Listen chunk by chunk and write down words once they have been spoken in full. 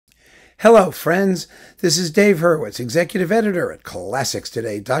Hello, friends. This is Dave Hurwitz, executive editor at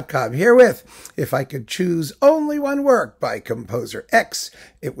ClassicsToday.com, here with If I Could Choose Only One Work by composer X,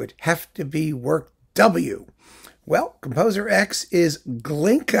 it would have to be work W. Well, composer X is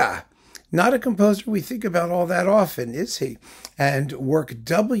GLINKA. Not a composer we think about all that often, is he? And work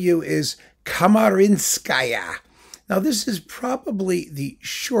W is Kamarinskaya. Now, this is probably the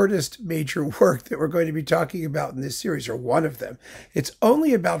shortest major work that we're going to be talking about in this series, or one of them. It's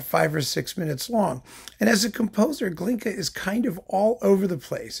only about 5 or 6 minutes long. And as a composer, GLINKA is kind of all over the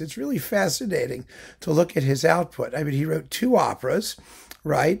place. It's really fascinating to look at his output. I mean, he wrote 2 operas,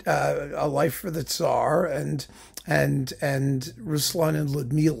 right? A Life for the Tsar and Ruslan and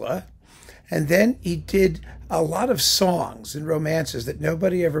Ludmila. And then he did a lot of songs and romances that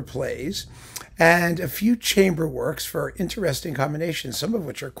nobody ever plays, and a few chamber works for interesting combinations, some of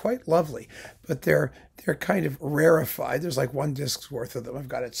which are quite lovely, but they're kind of rarefied. There's like 1 disc's worth of them. I've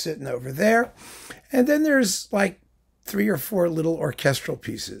got it sitting over there. And then there's like 3 or 4 little orchestral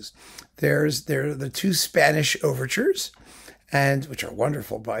pieces. There are the 2 Spanish overtures, and which are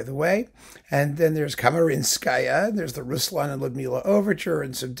wonderful, by the way. And then there's Kamarinskaya, there's the Ruslan and Ludmila overture,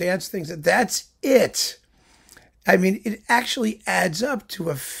 and some dance things. And that's it. I mean, it actually adds up to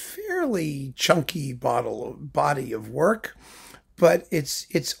a fairly chunky body of work, but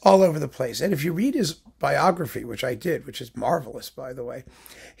it's all over the place. And if you read his biography, which I did, which is marvelous, by the way,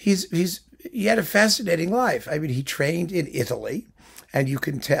 he had a fascinating life. I mean, he trained in Italy, and you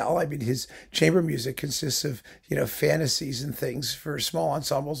can tell. I mean, his chamber music consists of, fantasies and things for small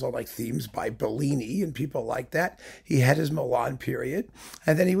ensembles, or like themes by Bellini and people like that. He had his Milan period.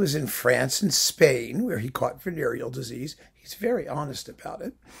 And then he was in France and Spain, where he caught venereal disease. He's very honest about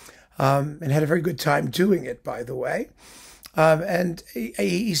it, and had a very good time doing it, by the way. And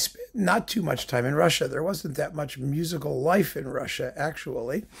he spent not too much time in Russia. There wasn't that much musical life in Russia,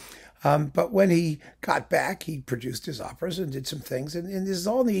 actually. But when he got back, he produced his operas and did some things. And this is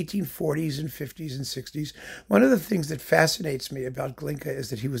all in the 1840s and 50s and 60s. One of the things that fascinates me about GLINKA is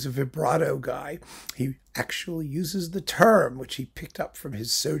that he was a vibrato guy. He actually uses the term, which he picked up from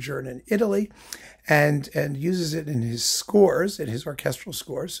his sojourn in Italy, and uses it in his scores, in his orchestral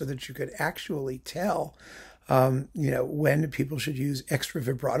scores, so that you could actually tell when people should use extra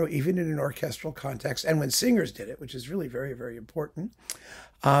vibrato, even in an orchestral context, and when singers did it, which is really very, very important,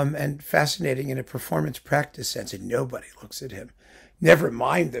 and fascinating in a performance practice sense. And nobody looks at him. Never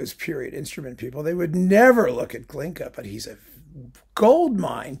mind those period instrument people. They would never look at GLINKA, but he's a gold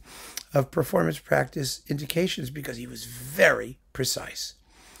mine of performance practice indications because he was very precise.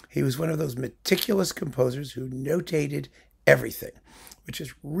 He was one of those meticulous composers who notated everything, which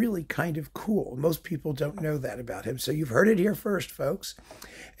is really kind of cool. Most people don't know that about him. So you've heard it here first, folks.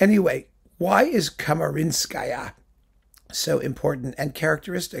 Anyway, why is Kamarinskaya so important and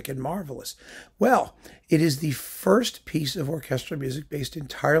characteristic and marvelous? Well, it is the first piece of orchestral music based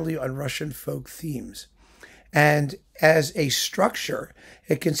entirely on Russian folk themes. And as a structure,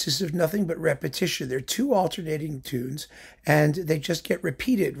 it consists of nothing but repetition. There are 2 alternating tunes, and they just get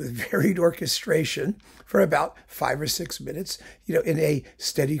repeated with varied orchestration for about 5 or 6 minutes, in a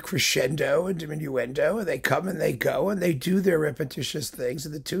steady crescendo and diminuendo, and they come and they go, and they do their repetitious things,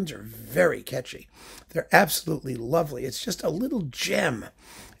 and the tunes are very catchy. They're absolutely lovely. It's just a little gem.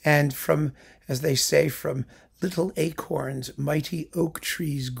 And from, as they say, from little acorns, mighty oak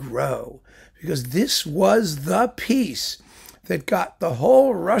trees grow, because this was the piece that got the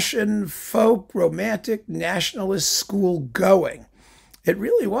whole Russian folk romantic nationalist school going. It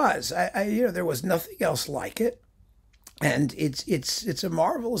really was. There was nothing else like it, and it's a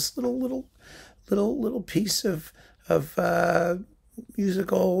marvelous little piece of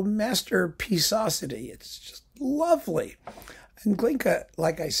musical masterpieceosity. It's just lovely. And GLINKA,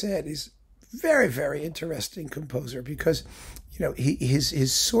 like I said, is very, very interesting composer because,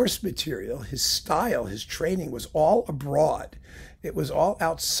 his source material, his style, his training was all abroad. It was all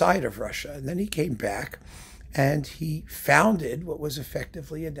outside of Russia. And then he came back and he founded what was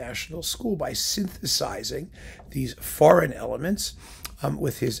effectively a national school by synthesizing these foreign elements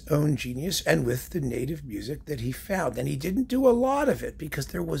with his own genius and with the native music that he found. And he didn't do a lot of it because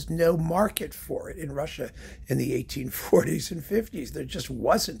there was no market for it in Russia in the 1840s and 50s. There just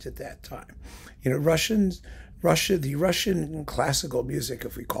wasn't at that time. The Russian classical music,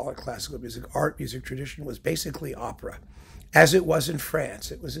 if we call it classical music, art music tradition was basically opera, as it was in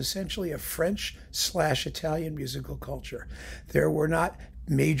France. It was essentially a French/Italian musical culture. There were not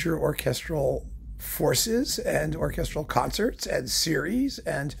major orchestral forces and orchestral concerts and series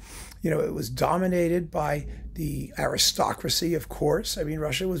and It was dominated by the aristocracy, of course. I mean,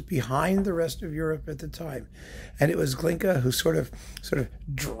 Russia was behind the rest of Europe at the time. And it was Glinka who sort of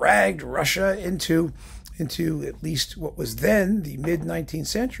dragged Russia into at least what was then the mid-19th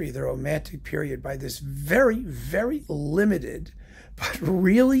century, the Romantic period, by this very, very limited but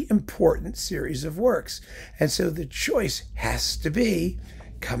really important series of works. And so the choice has to be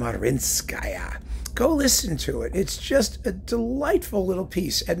Kamarinskaya. Go listen to it. It's just a delightful little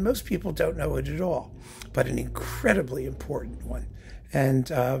piece, and most people don't know it at all, but an incredibly important one,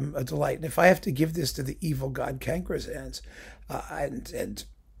 and a delight. And if I have to give this to the evil god Kankrazans and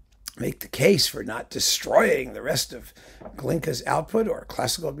make the case for not destroying the rest of Glinka's output or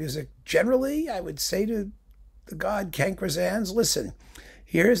classical music generally, I would say to the god Kankrazans, listen,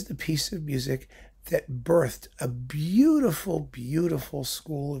 here's the piece of music that birthed a beautiful, beautiful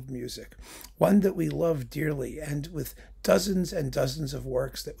school of music, one that we love dearly, and with dozens and dozens of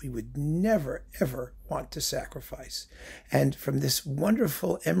works that we would never, ever want to sacrifice. And from this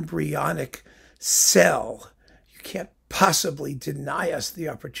wonderful embryonic cell, you can't possibly deny us the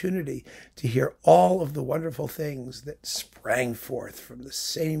opportunity to hear all of the wonderful things that sprang forth from the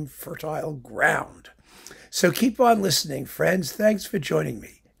same fertile ground. So keep on listening, friends. Thanks for joining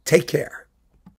me. Take care.